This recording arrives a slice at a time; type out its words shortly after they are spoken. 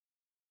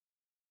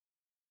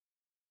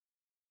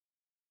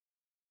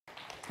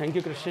Thank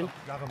you, Christian.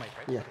 You have a mic,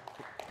 right?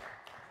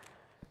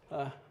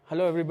 Yeah.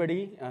 Hello,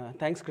 everybody.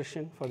 Thanks,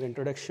 Christian, for the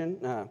introduction.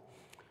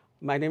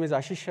 My name is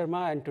Aashish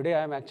Sharma, and today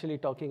I'm actually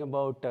talking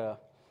about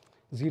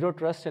Zero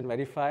Trust and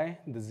Verify,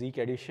 the Zeek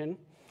edition.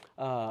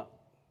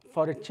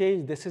 For a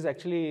change, this is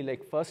actually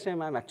like first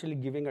time I'm actually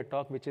giving a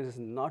talk which is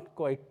not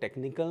quite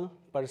technical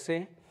per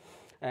se,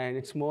 and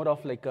it's more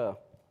of like a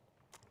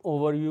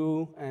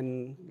overview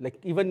and like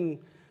even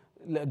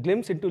a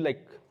glimpse into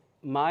like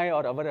my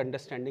or our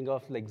understanding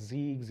of like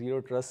Zeek, Zero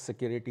Trust,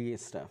 security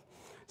stuff.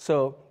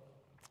 So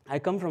I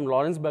come from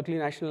Lawrence Berkeley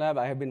National Lab.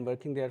 I have been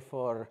working there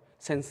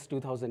since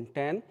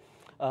 2010.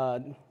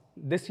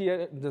 This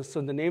year,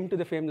 so the name to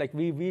the fame, like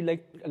we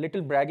like a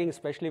little bragging,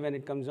 especially when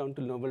it comes down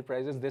to Nobel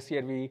Prizes. This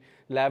year,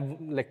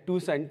 like 2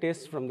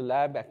 scientists from the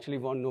lab actually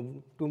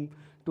won two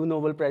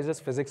Nobel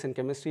Prizes, physics and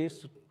chemistry,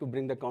 to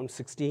bring the count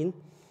 16.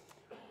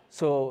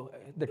 So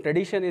the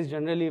tradition is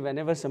generally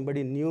whenever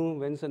somebody new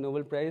wins a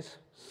Nobel Prize,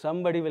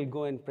 somebody will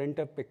go and print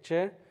a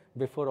picture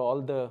before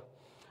all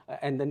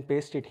and then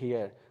paste it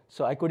here.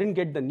 So I couldn't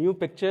get the new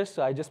pictures,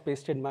 so I just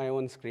pasted my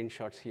own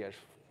screenshots here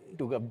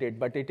to update,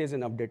 but it is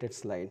an updated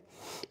slide.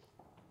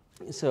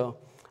 So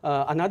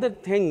another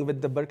thing with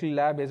the Berkeley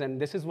lab is,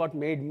 and this is what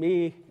made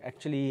me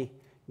actually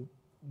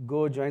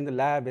go join the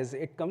lab, is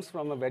it comes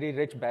from a very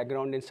rich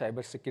background in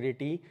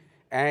cybersecurity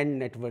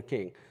and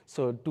networking.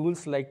 So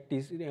tools like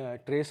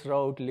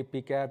traceroute,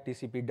 libpcap,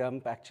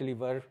 tcpdump actually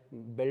were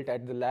built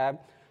at the lab.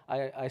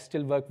 I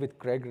still work with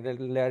Craig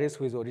Laris,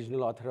 who is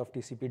original author of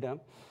tcpdump.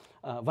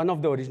 One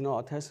of the original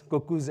authors.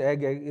 Cuckoo's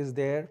Egg is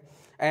there.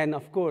 And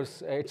of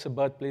course, it's a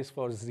birthplace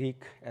for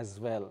Zeek as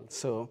well.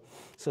 So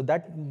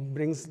that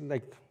brings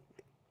like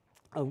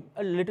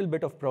a little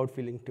bit of proud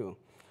feeling too.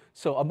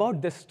 So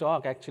about this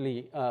talk,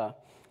 actually,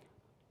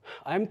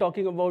 I'm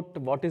talking about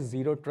what is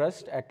Zero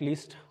Trust, at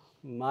least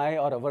my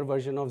or our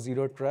version of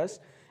Zero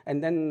Trust.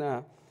 And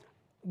then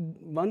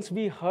once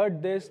we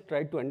heard this,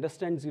 tried to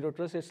understand Zero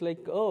Trust, it's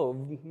like,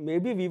 oh,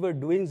 maybe we were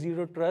doing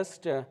Zero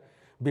Trust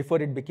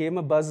before it became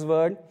a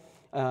buzzword.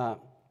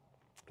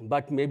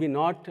 But maybe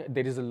not.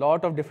 There is a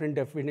lot of different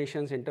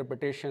definitions,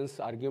 interpretations,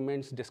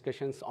 arguments,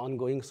 discussions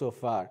ongoing so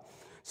far.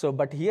 So,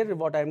 but here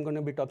what I'm going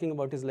to be talking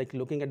about is like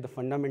looking at the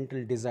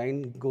fundamental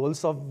design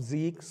goals of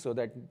Zeek,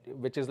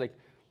 which is like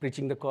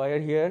preaching the choir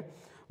here.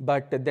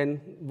 But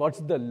then what's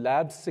the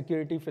lab's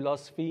security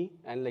philosophy,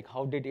 and like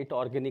how did it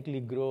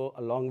organically grow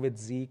along with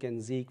Zeek and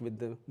Zeek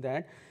with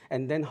that?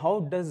 And then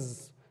how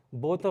does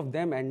both of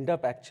them end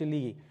up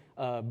actually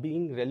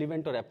being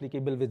relevant or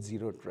applicable with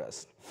Zero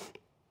Trust?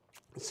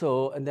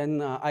 So and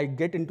then I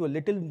get into a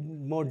little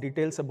more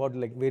details about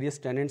like various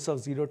tenets of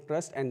Zero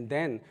Trust, and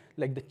then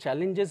like the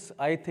challenges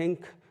I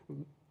think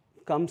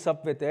comes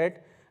up with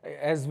it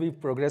as we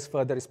progress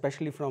further,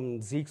 especially from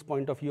Zeek's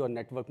point of view or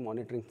network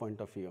monitoring point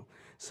of view.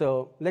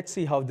 So let's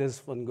see how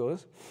this one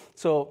goes.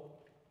 So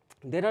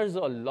there is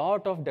a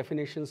lot of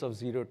definitions of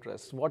Zero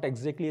Trust. What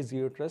exactly is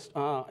Zero Trust?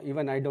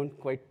 Even I don't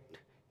quite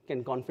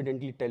can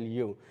confidently tell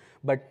you.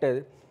 But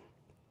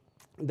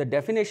the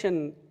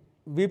definition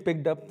we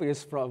picked up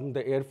is from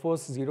the Air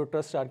Force Zero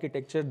Trust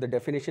architecture. The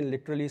definition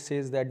literally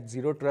says that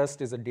Zero Trust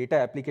is a data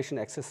application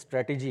access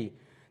strategy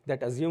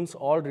that assumes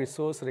all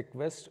resource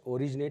requests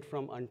originate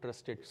from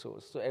untrusted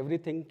source. So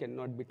everything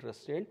cannot be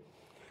trusted.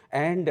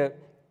 And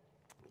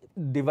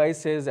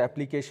devices,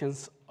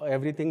 applications,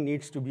 everything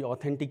needs to be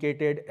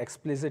authenticated,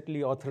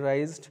 explicitly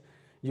authorized,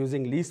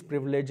 using least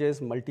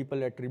privileges,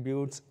 multiple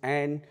attributes,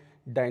 and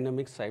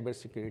dynamic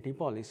cybersecurity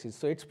policies.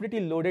 So it's pretty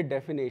loaded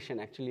definition,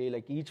 actually.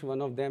 Like each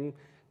one of them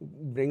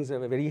brings a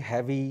very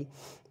heavy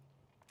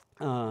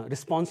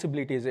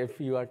responsibilities if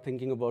you are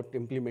thinking about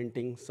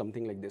implementing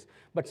something like this.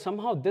 But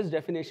somehow this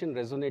definition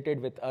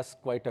resonated with us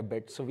quite a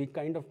bit, so we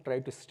kind of try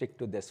to stick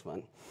to this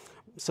one.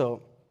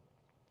 So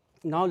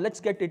now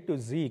let's get into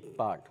Zeek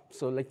part.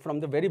 So like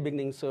from the very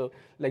beginning, so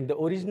like the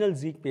original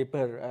Zeek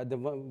paper, the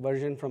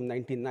version from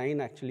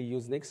 99 actually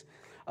Unix,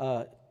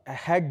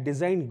 had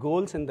designed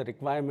goals and the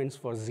requirements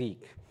for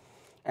Zeek.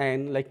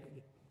 And like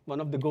one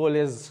of the goal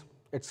is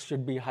it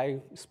should be high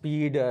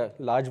speed,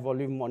 large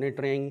volume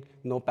monitoring,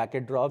 no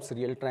packet drops,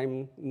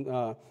 real-time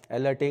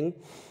alerting.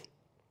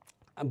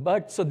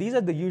 But so these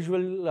are the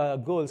usual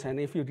goals,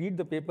 and if you read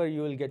the paper,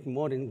 you will get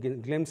more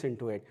glimpse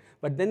into it.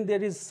 But then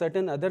there is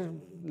certain other,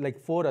 like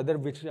 4 other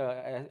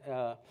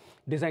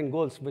design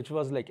goals, which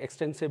was like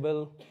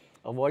extensible,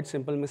 avoid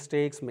simple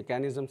mistakes,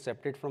 mechanism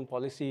separate from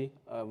policy,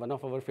 one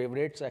of our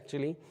favorites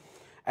actually,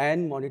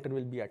 and monitor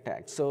will be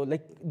attacked. So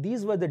like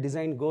these were the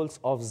design goals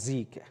of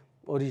Zeek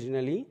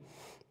originally.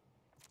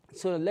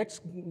 So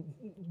let's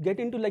get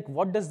into like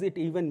what does it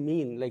even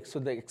mean? Like so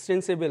the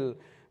extensible,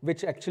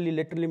 which actually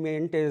literally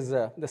meant is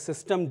the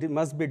system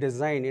must be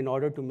designed in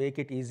order to make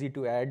it easy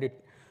to add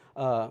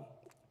the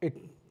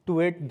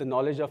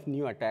knowledge of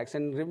new attacks.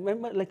 And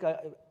remember, like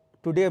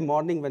today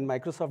morning when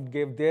Microsoft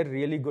gave their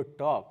really good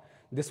talk,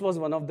 this was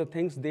one of the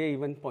things they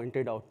even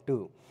pointed out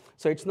too.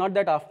 So it's not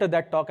that after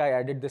that talk I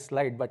added this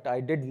slide, but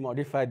I did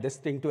modify this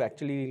thing to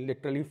actually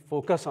literally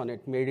focus on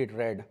it, made it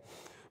red.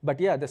 But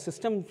yeah, the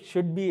system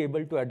should be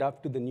able to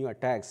adapt to the new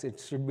attacks. It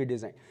should be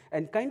designed.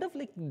 And kind of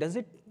like, does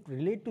it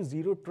relate to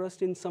zero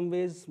trust in some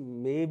ways?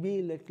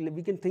 Maybe, like,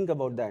 we can think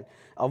about that.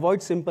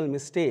 Avoid simple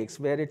mistakes,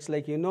 where it's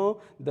like,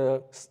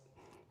 the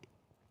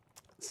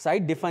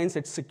site defines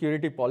its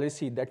security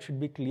policy that should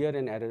be clear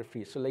and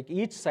error-free. So like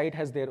each site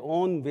has their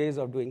own ways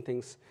of doing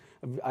things.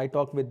 I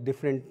talk with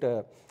different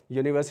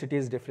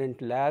universities,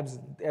 different labs.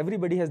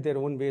 Everybody has their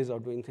own ways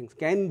of doing things.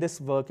 Can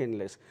this work in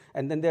this?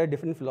 And then there are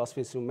different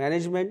philosophies. So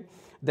management,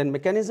 then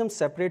mechanisms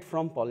separate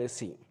from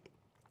policy.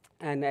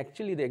 And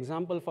actually the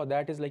example for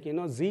that is like,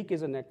 Zeek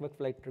is a network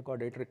flight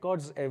recorder. It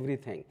records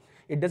everything.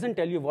 It doesn't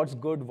tell you what's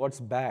good, what's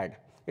bad.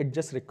 It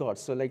just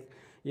records. So like,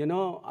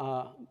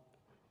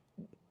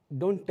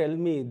 don't tell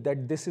me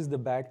that this is the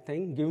bad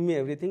thing. Give me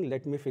everything.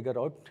 Let me figure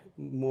out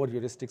more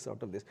heuristics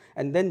out of this.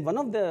 And then one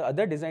of the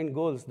other design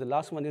goals, the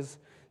last one is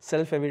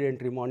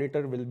self-evident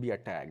monitor will be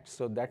attacked.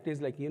 So that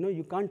is like,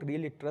 you can't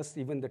really trust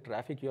even the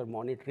traffic you're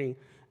monitoring,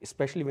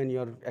 especially when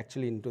you're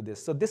actually into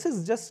this. So this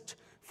is just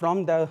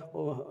from the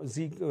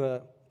Zeek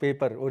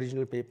paper,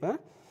 original paper.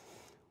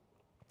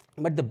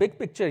 But the big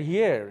picture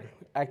here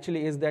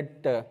actually is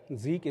that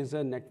Zeek is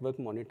a network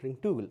monitoring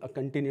tool, a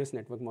continuous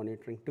network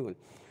monitoring tool.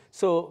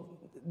 So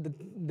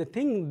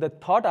the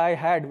thought I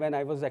had when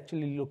I was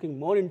actually looking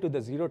more into the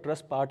zero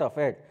trust part of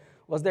it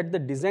was that the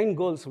design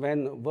goals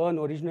when Vern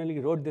originally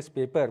wrote this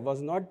paper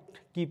was not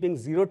keeping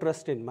zero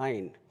trust in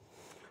mind,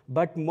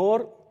 but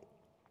more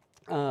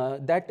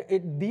that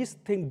these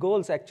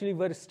goals actually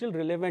were still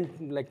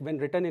relevant, like when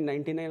written in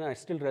 1999 are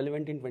still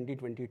relevant in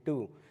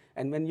 2022.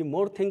 And when you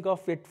more think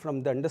of it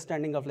from the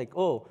understanding of like,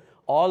 oh,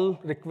 all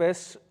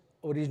requests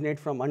originate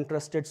from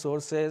untrusted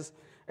sources,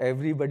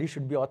 everybody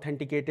should be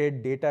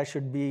authenticated, data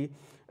should be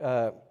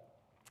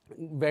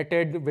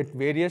vetted with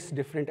various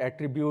different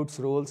attributes,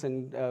 roles,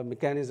 and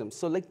mechanisms.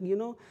 So like,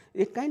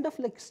 it kind of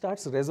like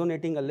starts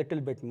resonating a little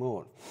bit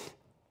more.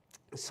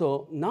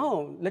 So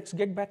now let's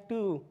get back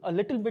to a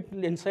little bit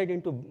insight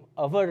into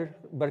our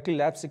Berkeley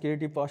Lab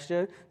security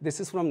posture. This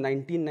is from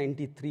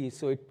 1993,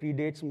 so it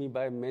predates me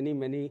by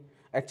many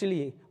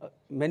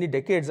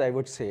decades, I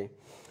would say.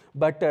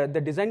 But the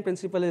design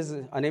principle is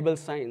enable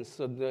science.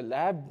 So the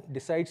lab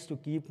decides to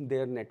keep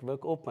their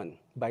network open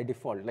by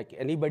default. Like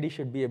anybody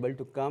should be able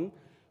to come,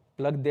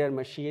 plug their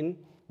machine.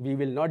 We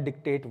will not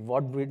dictate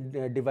what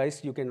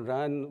device you can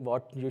run,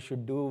 what you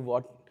should do,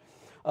 what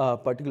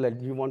particular,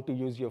 you want to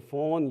use your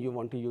phone, you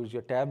want to use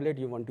your tablet,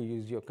 you want to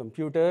use your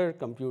computers,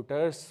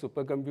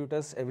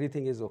 supercomputers,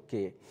 everything is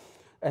okay.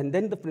 And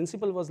then the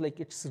principle was like,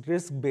 it's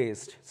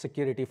risk-based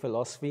security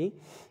philosophy.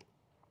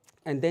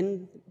 And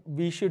then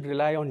we should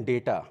rely on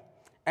data.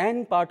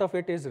 And part of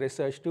it is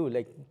research too,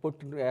 like put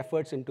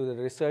efforts into the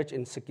research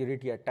in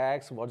security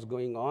attacks, what's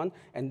going on,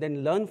 and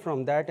then learn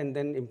from that and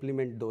then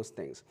implement those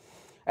things.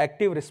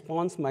 Active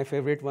response, my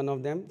favorite one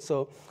of them.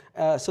 So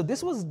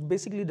this was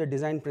basically the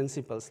design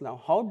principles. Now,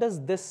 how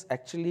does this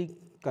actually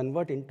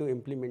convert into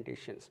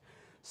implementations?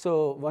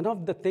 So one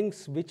of the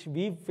things which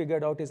we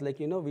figured out is like,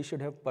 we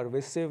should have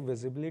pervasive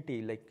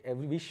visibility. Like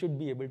we should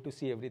be able to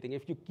see everything.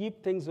 If you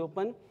keep things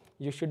open,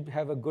 you should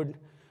have a good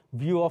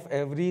view of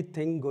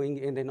everything going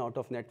in and out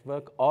of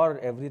network or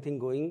everything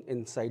going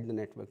inside the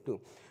network too.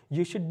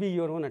 You should be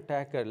your own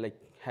attacker, like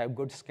have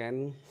good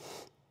scanning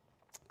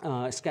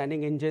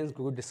engines,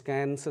 good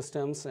scan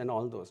systems, and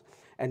all those.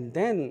 And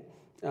then,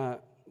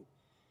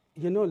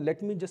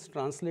 let me just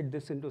translate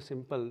this into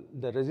simple.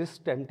 The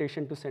resist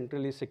temptation to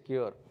centrally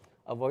secure,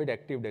 avoid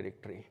Active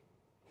Directory.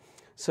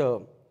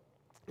 So,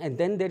 and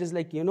then there is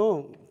like,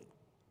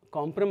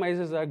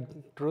 compromises are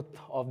truth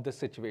of the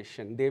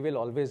situation. They will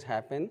always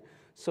happen.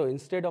 So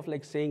instead of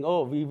like saying,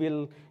 oh, we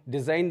will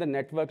design the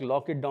network,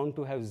 lock it down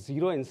to have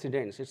 0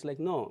 incidents, it's like,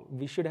 no,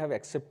 we should have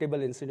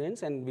acceptable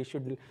incidents and we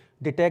should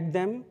detect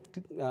them,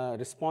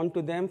 respond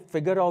to them,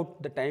 figure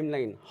out the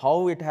timeline,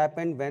 how it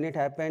happened, when it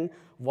happened,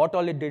 what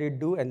all it did it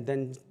do, and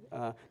then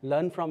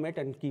learn from it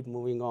and keep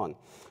moving on.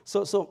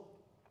 So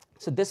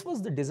this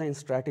was the design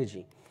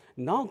strategy.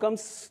 Now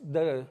comes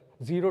the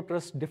zero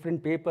trust,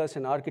 different papers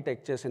and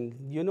architectures, and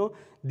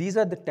these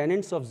are the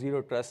tenets of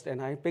zero trust, and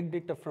I picked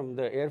it up from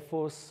the Air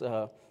Force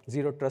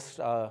zero trust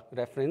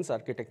reference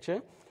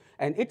architecture,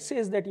 and it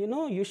says that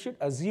you should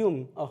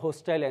assume a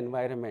hostile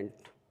environment.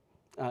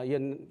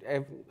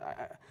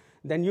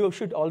 Then you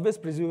should always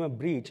presume a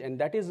breach, and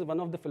that is one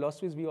of the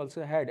philosophies we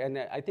also had, and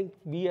I think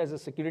we as a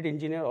security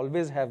engineer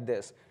always have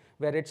this,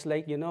 where it's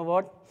like,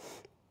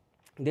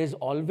 there's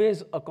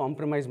always a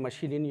compromised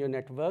machine in your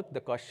network. The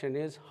question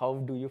is, how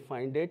do you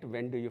find it?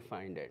 When do you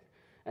find it?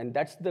 And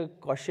that's the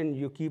question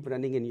you keep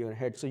running in your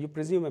head. So you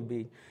presume a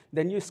breach.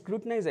 Then you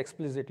scrutinize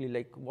explicitly,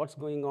 like, what's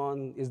going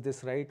on? Is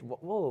this right?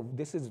 Whoa,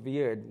 this is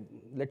weird.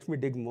 Let me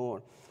dig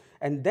more.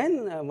 And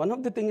then one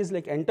of the things is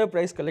like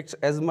enterprise collects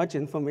as much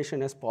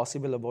information as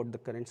possible about the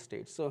current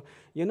state. So,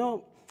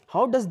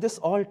 how does this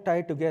all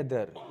tie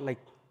together? Like,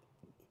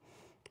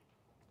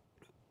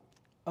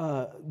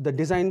 the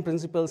design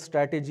principles,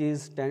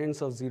 strategies,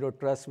 tenets of zero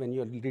trust when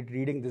you're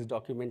reading this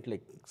document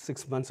like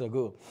 6 months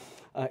ago.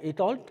 It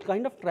all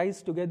kind of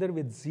tries together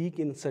with Zeek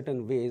in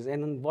certain ways.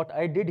 And what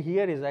I did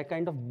here is I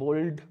kind of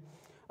bold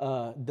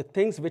the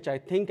things which I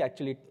think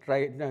actually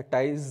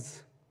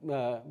ties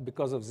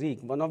because of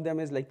Zeek. One of them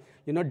is like,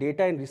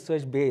 data and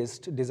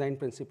research-based design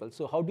principles.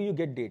 So how do you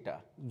get data?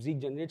 Zeek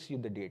generates you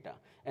the data.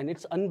 And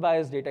it's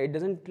unbiased data. It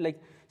doesn't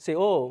like say,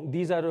 oh,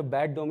 these are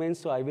bad domains,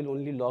 so I will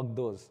only log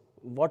those.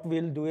 What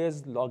we'll do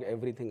is log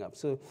everything up.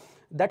 So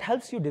that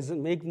helps you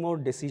make more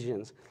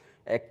decisions.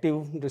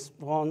 Active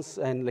response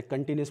and like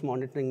continuous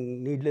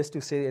monitoring, needless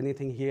to say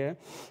anything here.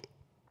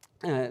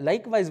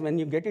 Likewise, when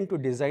you get into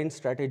design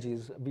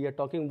strategies, we are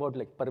talking about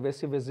like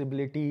pervasive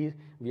visibility,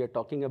 we are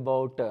talking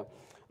about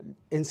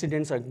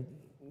incidents or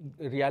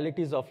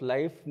realities of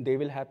life, they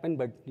will happen,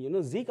 but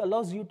Zeek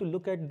allows you to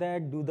look at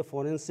that, do the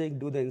forensic,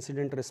 do the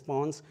incident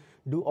response,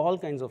 do all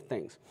kinds of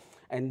things.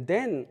 And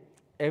then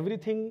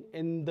everything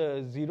in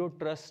the zero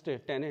trust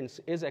tenets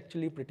is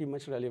actually pretty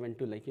much relevant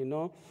to like,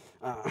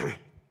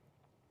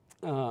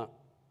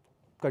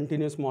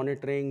 continuous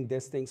monitoring,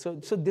 this thing. So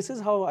this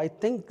is how I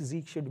think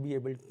Zeek should be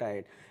able to tie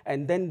it.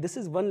 And then this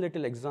is one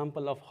little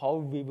example of how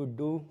we would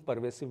do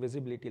pervasive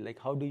visibility, like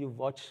how do you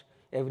watch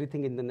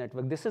everything in the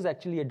network. This is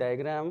actually a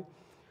diagram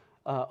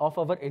of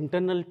our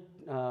internal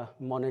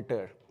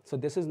monitor. So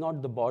this is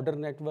not the border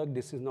network,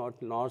 this is not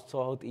north,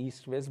 south,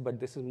 east, west, but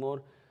this is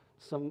more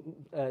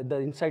the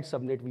inside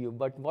subnet view.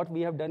 But what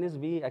we have done is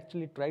we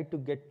actually tried to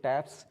get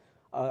taps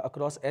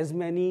across as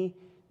many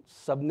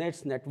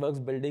subnets, networks,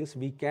 buildings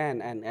we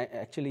can, and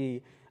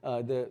actually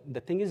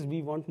the thing is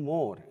we want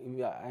more.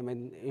 I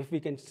mean, if we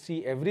can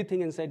see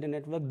everything inside the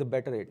network, the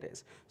better it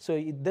is.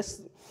 So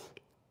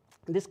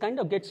this kind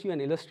of gets you an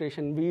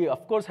illustration. We,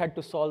 of course, had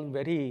to solve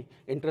very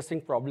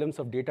interesting problems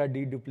of data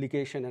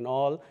deduplication and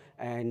all,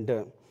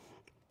 and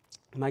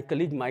my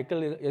colleague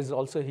Michael is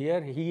also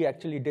here. He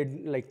actually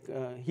did, like,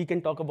 he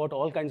can talk about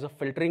all kinds of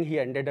filtering he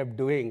ended up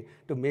doing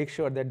to make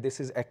sure that this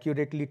is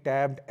accurately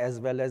tabbed as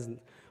well as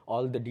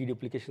all the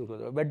deduplications go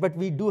there. But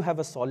we do have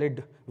a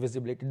solid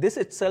visibility. This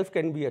itself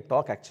can be a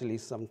talk actually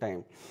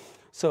sometime.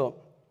 So,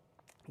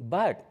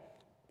 but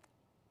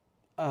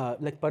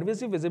like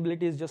pervasive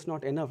visibility is just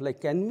not enough.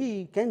 Like,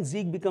 can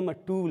Zeek become a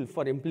tool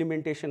for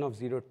implementation of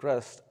zero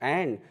trust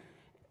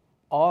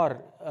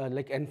or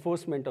like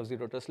enforcement of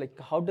zero trust? Like,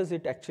 how does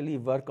it actually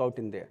work out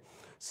in there?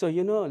 So,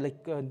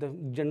 like the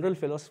general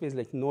philosophy is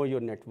like know your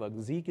network.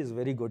 Zeek is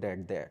very good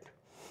at that.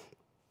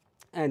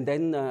 And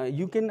then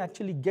you can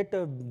actually get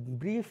a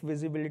brief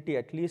visibility,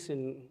 at least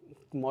in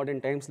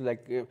modern times,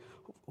 like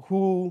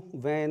who,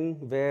 when,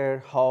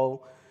 where,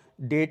 how.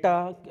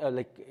 Data,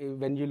 like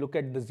when you look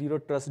at the zero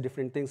trust,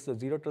 different things. So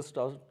zero trust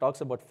talks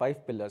about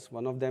 5 pillars.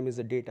 One of them is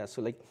the data.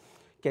 So like,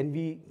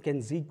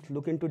 can Zeek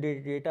look into the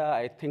data?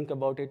 I think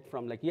about it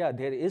from like, yeah,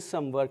 there is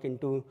some work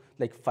into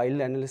like file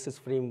analysis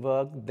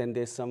framework. Then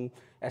there's some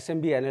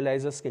SMB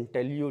analyzers can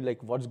tell you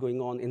like what's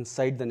going on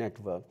inside the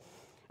network.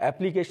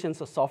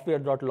 Applications of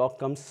software.log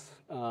comes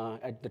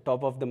at the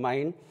top of the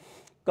mind.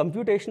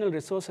 Computational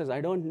resources, I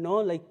don't know,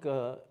 like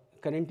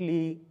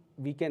currently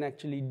we can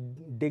actually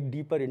dig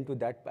deeper into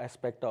that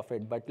aspect of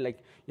it. But like,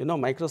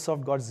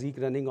 Microsoft got Zeek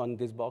running on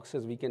these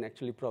boxes. We can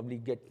actually probably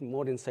get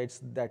more insights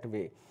that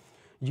way.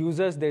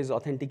 Users, there's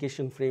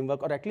authentication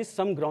framework, or at least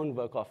some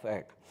groundwork of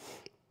it.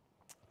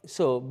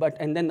 So,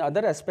 and then the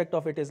other aspect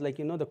of it is like,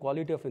 the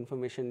quality of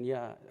information.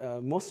 Yeah,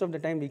 most of the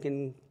time we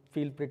can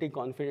feel pretty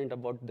confident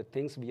about the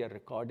things we are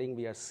recording,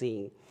 we are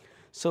seeing.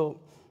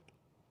 So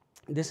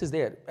this is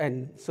there.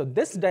 And so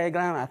this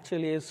diagram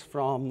actually is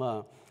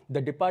from the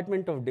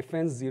Department of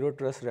Defense Zero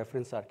Trust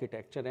Reference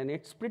Architecture, and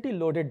it's pretty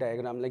loaded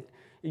diagram. Like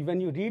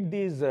when you read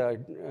these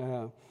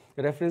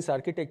reference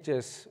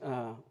architectures,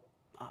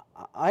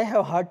 I have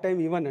a hard time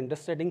even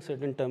understanding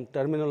certain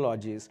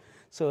terminologies.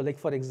 So like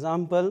for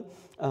example,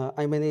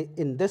 I mean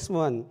in this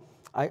one,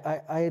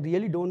 I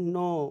really don't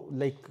know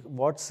like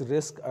what's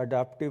risk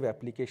adaptive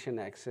application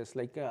access,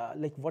 like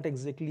what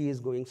exactly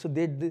is going. So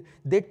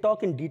they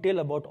talk in detail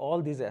about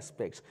all these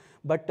aspects,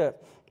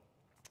 but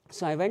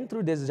so I went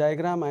through this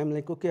diagram. I'm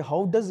like, okay,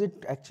 how does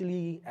it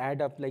actually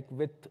add up, like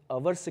with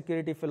our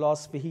security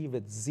philosophy,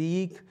 with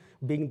Zeek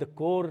being the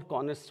core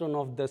cornerstone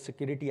of the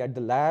security at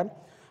the lab,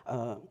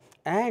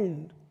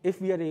 and if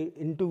we are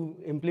into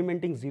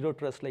implementing zero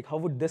trust, like how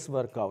would this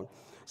work out?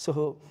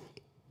 So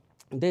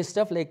there's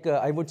stuff like,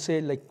 I would say,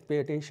 like pay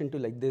attention to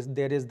like this.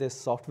 There is this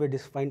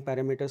software-defined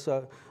parameter.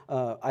 So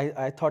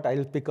I thought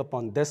I'll pick up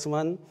on this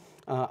one.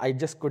 I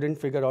just couldn't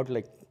figure out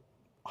like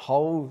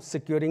how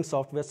securing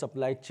software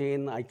supply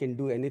chain, I can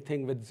do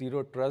anything with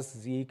zero trust,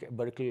 Zeek,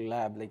 Berkeley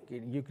Lab. Like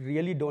you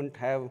really don't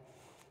have,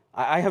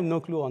 I have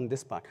no clue on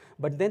this part.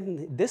 But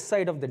then this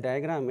side of the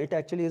diagram, it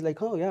actually is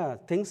like, oh yeah,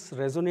 things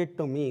resonate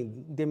to me.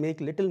 They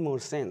make little more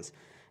sense.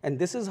 And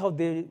this is how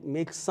they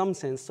make some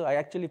sense. So I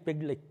actually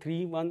picked like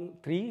 1,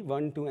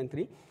 2, and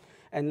 3.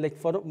 And like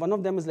for one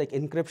of them is like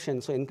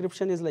encryption. So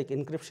encryption is like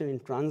encryption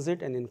in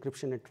transit and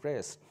encryption at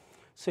rest.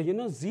 So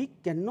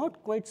Zeek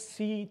cannot quite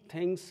see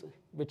things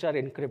which are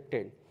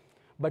encrypted.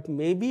 But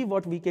maybe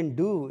what we can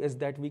do is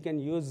that we can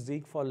use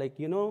Zeek for like,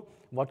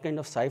 what kind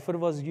of cipher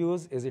was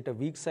used. Is it a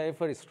weak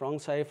cipher, a strong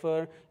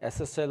cipher,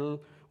 SSL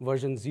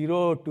version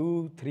 0,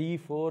 2, 3,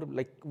 4,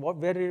 like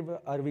where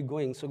are we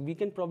going? So we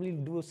can probably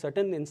do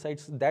certain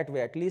insights that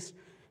way. At least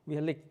we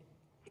are like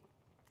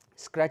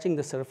scratching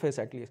the surface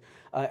at least.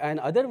 And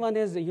other one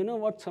is,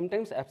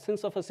 sometimes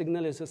absence of a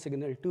signal is a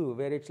signal too,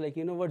 where it's like,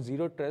 what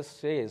zero trust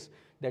says,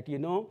 that,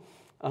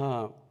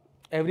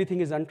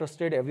 everything is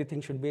untrusted,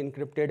 everything should be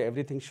encrypted,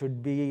 everything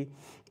should be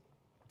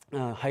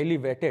highly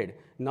vetted.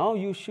 Now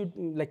you should,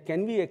 like,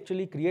 can we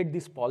actually create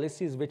these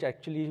policies which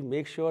actually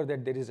make sure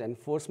that there is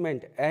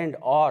enforcement and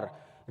or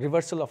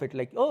reversal of it,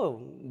 like, oh,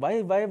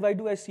 why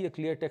do I see a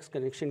clear text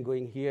connection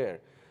going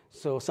here?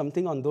 So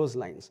something on those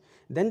lines.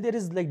 Then there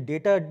is like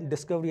data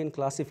discovery and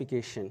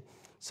classification.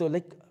 So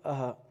like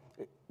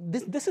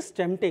this is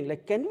tempting.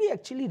 Like, can we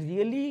actually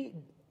really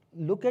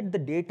look at the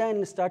data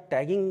and start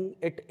tagging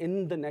it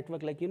in the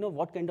network? Like,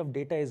 what kind of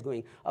data is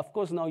going? Of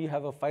course, now you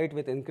have a fight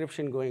with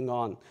encryption going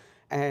on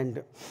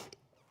and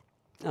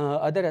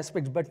other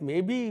aspects, but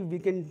maybe we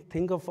can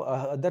think of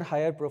other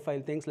higher profile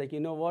things like,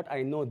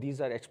 I know these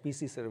are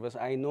HPC servers.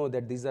 I know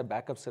that these are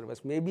backup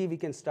servers. Maybe we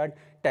can start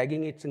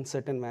tagging it in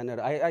certain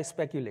manner. I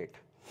speculate.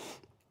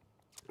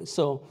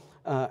 So,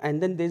 and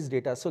then there's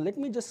data. So let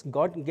me just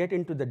get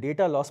into the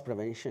data loss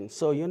prevention.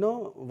 So,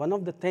 one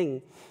of the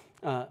things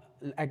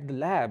at the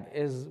lab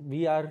is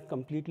we are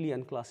completely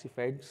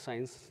unclassified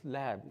science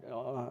lab,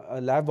 a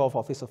lab of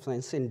Office of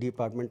Science in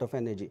Department of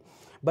Energy.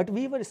 But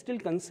we were still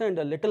concerned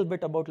a little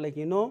bit about, like,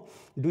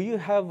 do you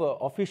have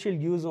official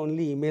use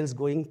only emails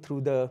going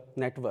through the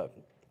network?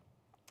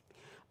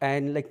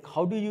 And like,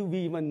 how do we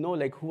even know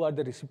like who are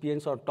the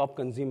recipients or top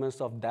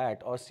consumers of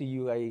that, or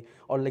CUI,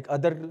 or like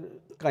other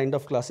kind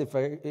of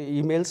classified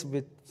emails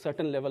with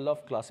certain level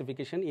of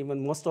classification?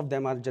 Even most of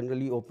them are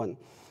generally open.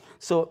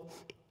 So,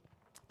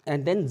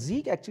 and then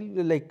Zeek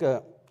actually, like,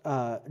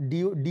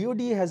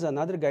 DoD has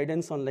another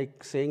guidance on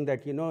like saying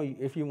that,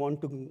 if you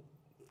want to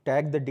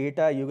tag the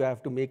data, you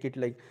have to make it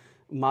like,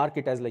 mark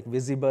it as like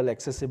visible,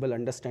 accessible,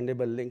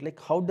 understandable link. Like,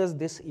 how does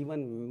this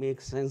even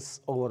make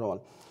sense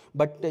overall?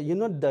 But, the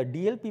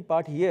DLP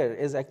part here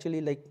is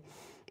actually like,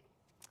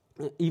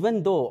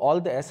 even though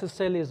all the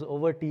SSL is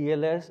over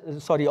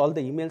TLS, all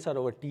the emails are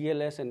over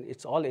TLS and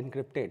it's all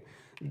encrypted,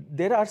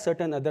 there are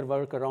certain other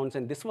workarounds.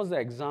 And this was the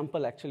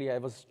example actually I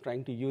was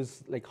trying to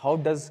use, like how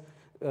does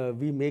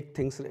we make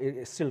things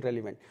still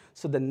relevant.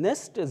 So the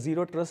NIST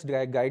Zero Trust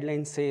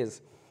guideline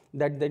says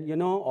that,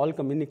 all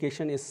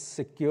communication is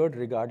secured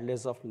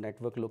regardless of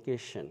network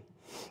location.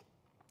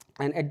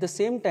 And at the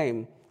same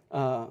time,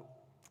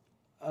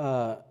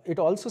 it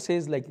also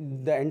says like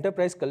the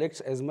enterprise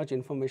collects as much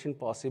information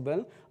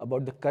possible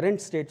about the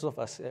current states of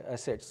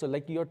assets. So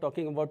like you're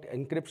talking about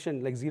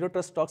encryption, like Zero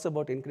Trust talks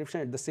about encryption,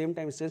 at the same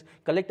time it says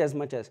collect as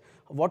much as.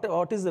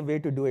 What is the way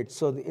to do it?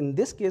 So in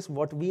this case,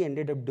 what we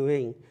ended up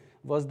doing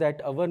was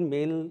that our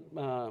mail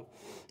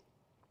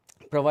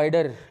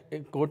provider,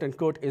 quote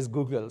unquote, is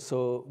Google.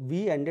 So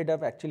we ended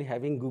up actually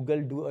having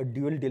Google do a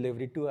dual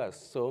delivery to us.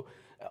 So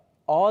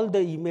all the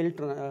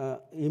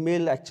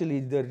email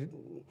actually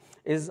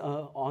is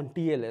on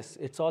TLS.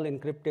 It's all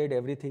encrypted,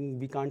 everything,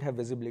 we can't have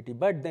visibility.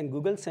 But then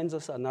Google sends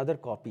us another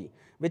copy,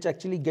 which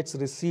actually gets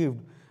received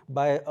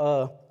by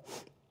a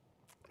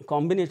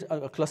combination,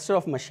 a cluster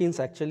of machines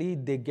actually.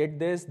 They get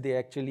this, they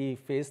actually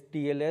face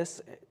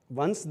TLS.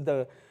 Once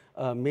the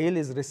mail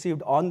is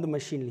received on the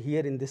machine,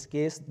 here in this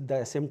case, the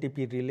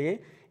SMTP relay,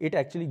 it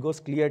actually goes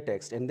clear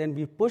text. And then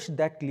we push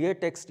that clear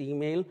text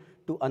email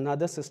to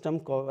another system,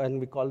 and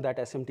we call that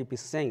SMTP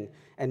sync.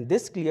 And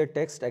this clear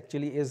text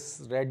actually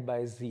is read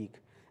by Zeek.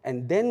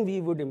 And then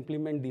we would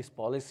implement these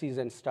policies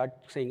and start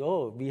saying,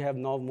 oh, we have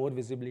now more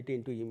visibility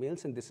into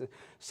emails. And this is,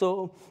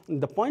 so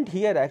the point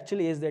here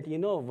actually is that,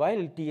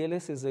 while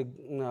TLS is a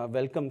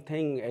welcome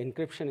thing,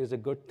 encryption is a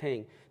good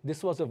thing,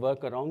 this was a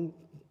workaround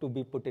to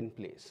be put in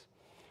place.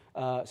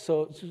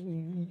 So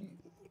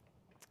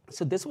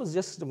this was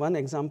just one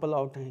example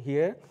out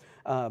here.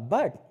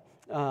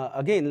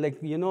 Again, like,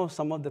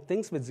 some of the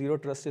things with Zero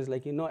Trust is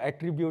like,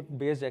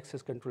 attribute-based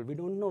access control. We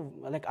don't know,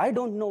 like, I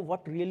don't know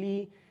what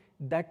really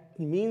that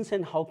means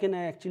and how can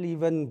I actually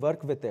even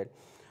work with it.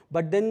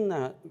 But then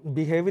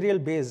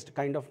behavioral-based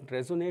kind of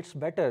resonates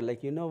better.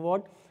 Like,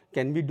 what?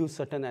 Can we do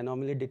certain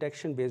anomaly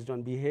detection based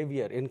on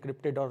behavior,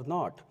 encrypted or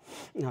not?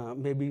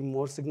 Maybe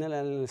more signal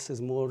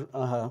analysis, more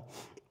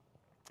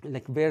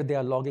like where they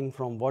are logging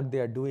from, what they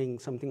are doing,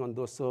 something on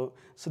those. So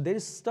there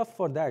is stuff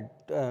for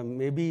that.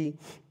 Maybe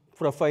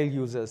profile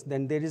users.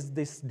 Then there is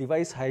this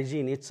device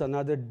hygiene. It's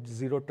another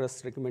Zero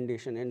Trust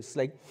recommendation. And it's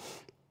like,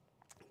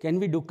 can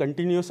we do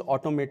continuous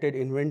automated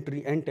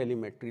inventory and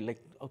telemetry?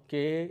 Like,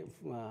 okay,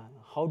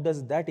 how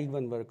does that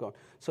even work out?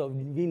 So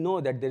we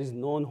know that there is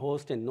known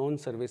host and known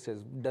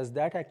services. Does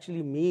that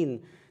actually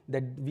mean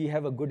that we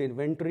have a good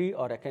inventory,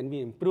 or can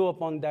we improve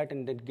upon that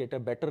and then get a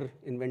better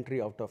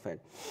inventory out of it?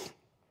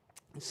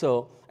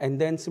 So, and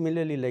then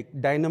similarly,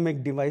 like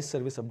dynamic device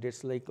service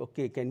updates, like,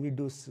 okay, can we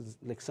do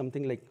like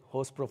something like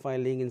host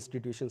profiling,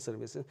 institution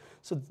services?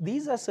 So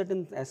these are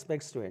certain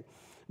aspects to it.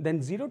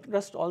 Then zero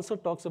trust also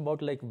talks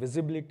about like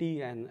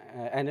visibility and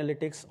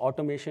analytics,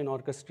 automation,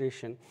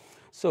 orchestration.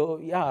 So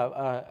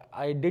yeah,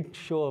 I did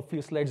show a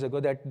few slides ago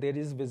that there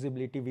is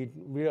visibility.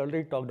 We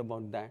already talked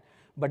about that.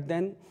 But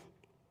then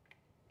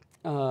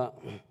uh,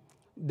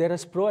 there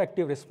is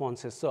proactive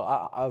responses.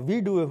 So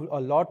we do a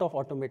lot of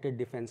automated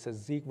defenses.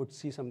 Zeek would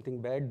see something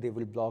bad, they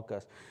will block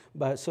us.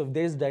 But so if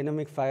there's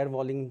dynamic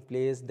firewalling in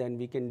place, then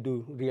we can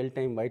do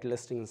real-time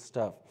whitelisting and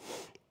stuff.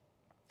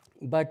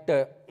 But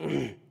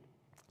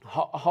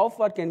how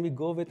far can we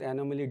go with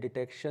anomaly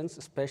detections,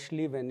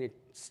 especially when it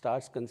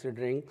starts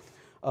considering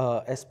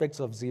aspects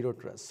of zero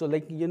trust? So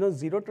like,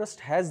 zero trust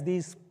has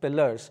these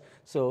pillars.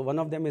 So one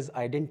of them is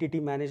identity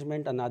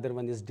management, another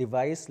one is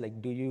device. Like,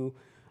 you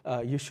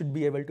should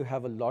be able to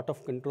have a lot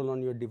of control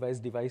on your device.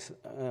 Device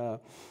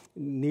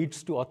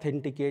needs to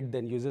authenticate,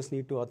 then users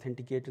need to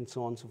authenticate, and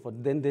so on and so forth.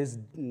 Then there's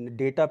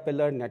data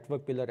pillar,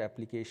 network pillar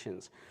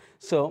applications.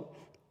 So,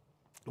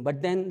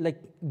 but then,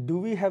 like, do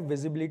we have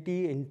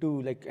visibility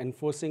into like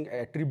enforcing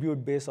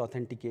attribute-based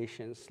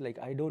authentications? Like,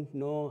 I don't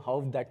know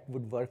how that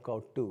would work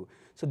out too.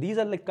 So these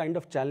are like kind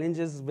of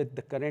challenges with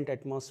the current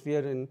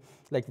atmosphere, and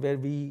like where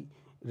we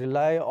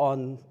rely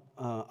on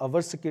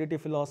our security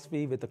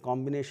philosophy with a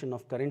combination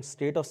of current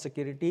state of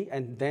security,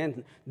 and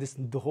then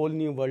the whole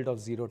new world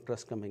of zero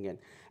trust coming in.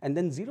 And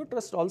then zero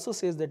trust also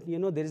says that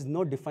there is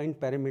no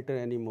defined perimeter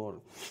anymore.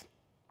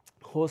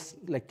 Hosts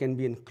like can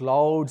be in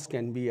clouds,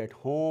 can be at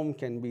home,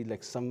 can be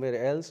like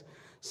somewhere else.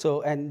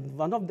 So, and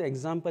one of the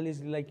example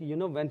is like,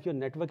 when your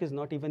network is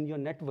not even your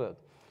network.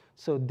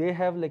 So they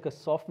have like a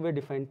software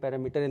defined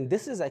parameter, and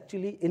this is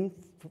actually in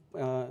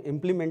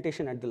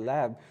implementation at the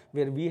lab,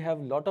 where we have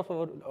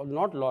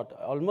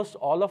almost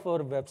all of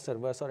our web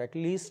servers, or at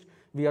least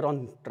we are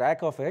on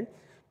track of it,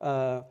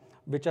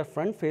 which are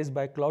front-faced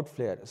by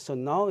Cloudflare. So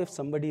now if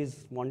somebody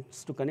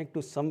wants to connect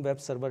to some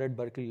web server at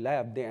Berkeley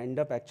Lab, they end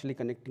up actually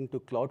connecting to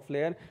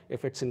Cloudflare.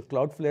 If it's in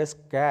Cloudflare's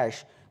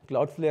cache,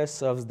 Cloudflare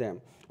serves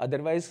them.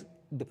 Otherwise,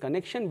 the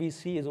connection we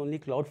see is only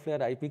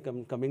Cloudflare IP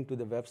coming to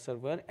the web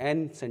server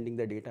and sending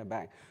the data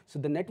back. So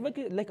the network,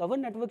 like our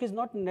network is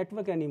not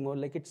network anymore.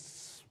 Like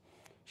it's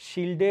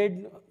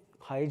shielded,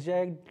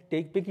 hijacked,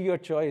 pick your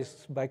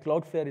choice by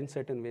Cloudflare in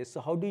certain ways.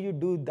 So how do you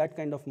do that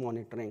kind of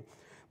monitoring?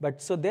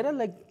 But so there are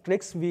like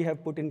tricks we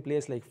have put in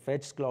place, like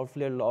fetch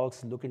Cloudflare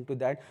logs, look into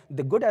that.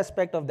 The good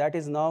aspect of that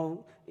is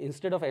now,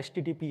 instead of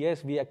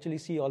HTTPS, we actually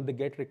see all the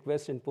GET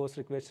requests and POST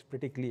requests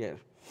pretty clear.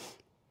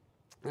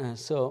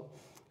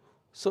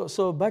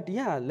 But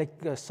yeah, like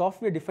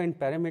software-defined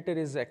parameter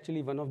is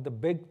actually one of the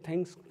big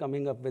things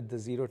coming up with the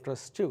zero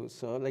trust too.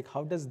 So like,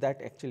 how does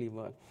that actually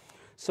work?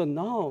 So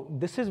now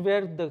this is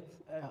where the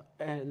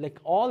like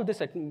all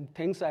these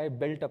things I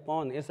built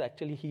upon is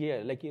actually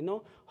here. Like,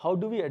 how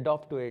do we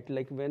adopt to it?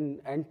 Like when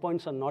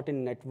endpoints are not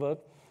in network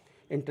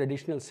in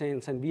traditional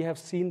sense, and we have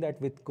seen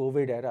that with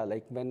COVID era,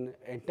 like when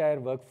entire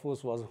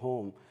workforce was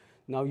home.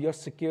 Now you're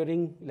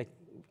securing, like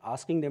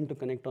asking them to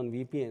connect on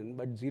VPN,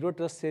 but zero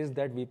trust says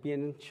that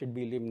VPN should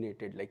be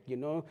eliminated. Like,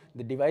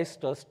 the device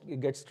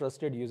gets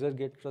trusted, user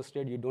gets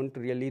trusted, you don't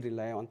really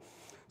rely on.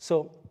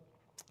 So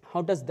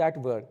how does that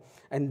work?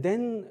 And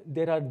then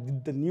there are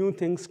the new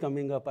things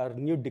coming up, or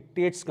new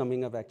dictates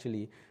coming up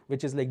actually,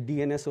 which is like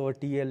DNS over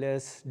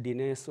TLS,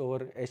 DNS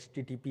over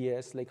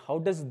HTTPS. Like how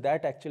does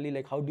that actually,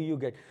 like how do you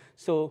get?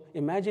 So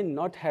imagine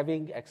not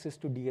having access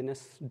to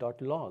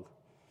DNS.log.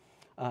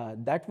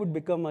 That would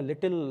become a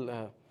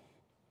little,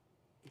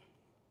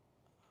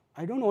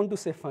 I don't want to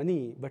say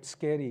funny, but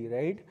scary,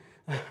 right?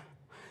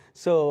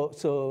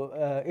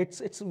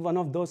 It's one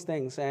of those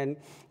things, and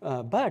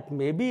but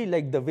maybe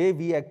like the way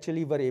we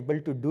actually were able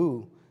to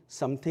do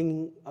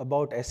something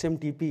about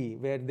SMTP,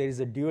 where there is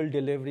a dual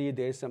delivery,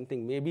 there is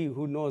something, maybe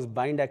who knows,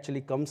 Bind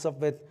actually comes up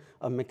with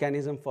a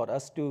mechanism for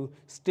us to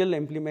still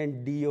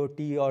implement DOT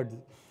or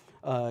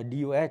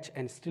DOH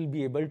and still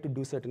be able to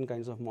do certain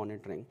kinds of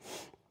monitoring.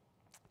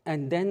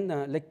 And then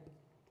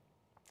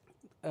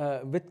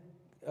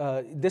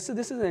this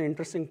is an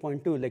interesting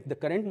point too. Like the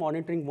current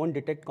monitoring won't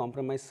detect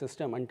compromised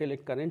system until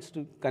it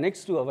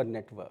connects to our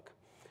network.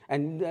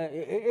 And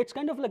it's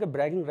kind of like a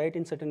bragging right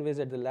in certain ways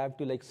at the lab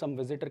to like some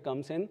visitor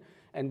comes in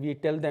and we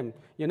tell them,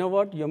 you know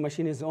what, your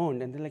machine is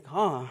owned. And they're like,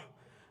 huh.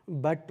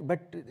 But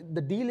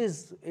the deal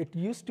is, it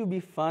used to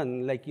be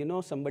fun, like,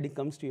 somebody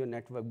comes to your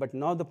network. But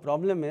now the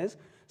problem is,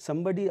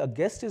 a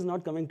guest is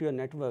not coming to your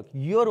network.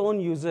 Your own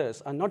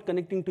users are not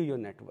connecting to your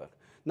network.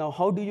 Now,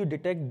 how do you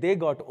detect they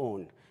got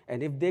owned?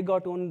 And if they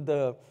got owned,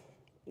 the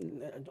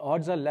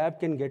odds are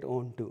lab can get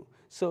owned too.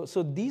 So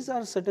these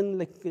are certain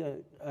like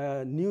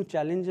new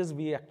challenges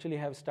we actually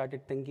have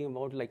started thinking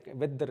about, like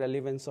with the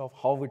relevance of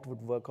how it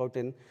would work out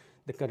in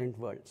the current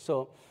world.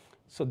 So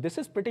this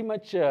is pretty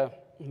much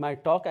my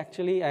talk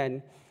actually,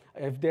 and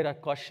if there are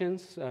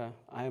questions,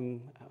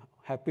 I'm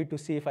happy to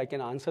see if I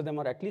can answer them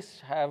or at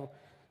least have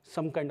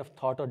some kind of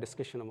thought or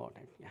discussion about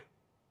it. Yeah.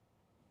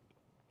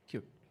 Thank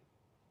you.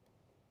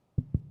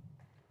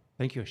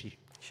 Thank you, Aashish.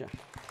 Sure.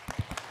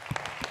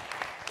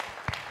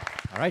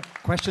 All right,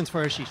 questions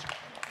for Aashish?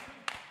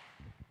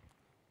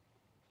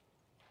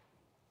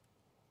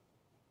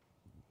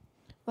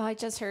 Well, I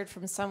just heard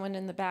from someone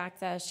in the back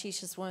that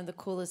Aashish is one of the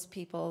coolest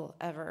people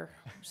ever.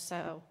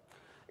 So,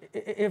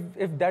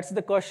 If that's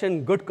the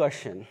question, good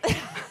question.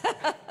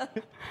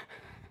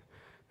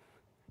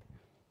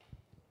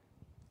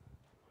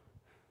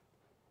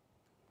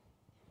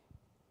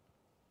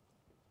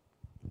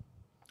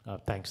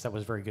 Thanks, that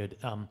was very good.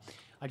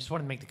 I just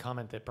wanted to make the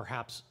comment that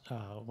perhaps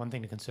one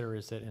thing to consider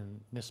is that in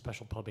NIST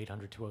Special Pub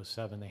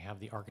 800-207, they have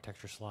the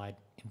architecture slide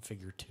in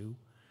Figure 2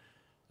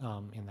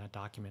 in that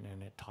document,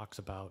 and it talks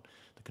about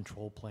the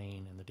control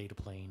plane and the data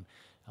plane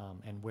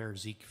and where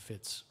Zeek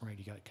fits, right?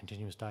 You got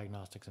continuous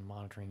diagnostics and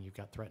monitoring, you've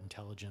got threat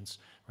intelligence,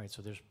 right?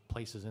 So there's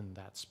places in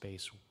that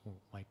space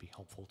might be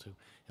helpful to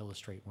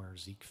illustrate where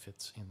Zeek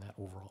fits in that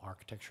overall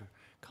architecture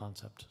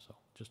concept. So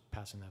just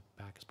passing that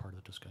back as part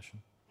of the discussion.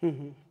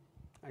 Mm-hmm.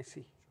 I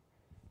see.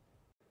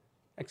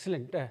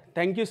 Excellent.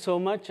 Thank you so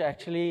much.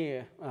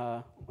 Actually,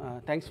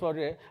 thanks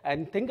for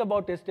and think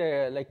about this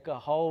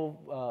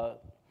how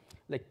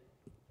like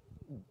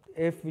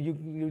if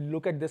you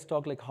look at this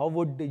talk, like how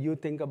would you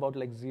think about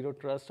like zero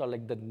trust or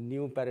like the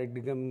new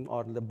paradigm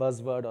or the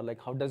buzzword, or like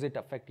how does it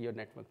affect your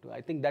network too?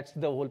 I think that's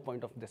the whole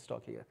point of this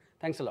talk here.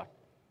 Thanks a lot.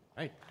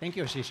 All right, thank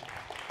you, Aashish.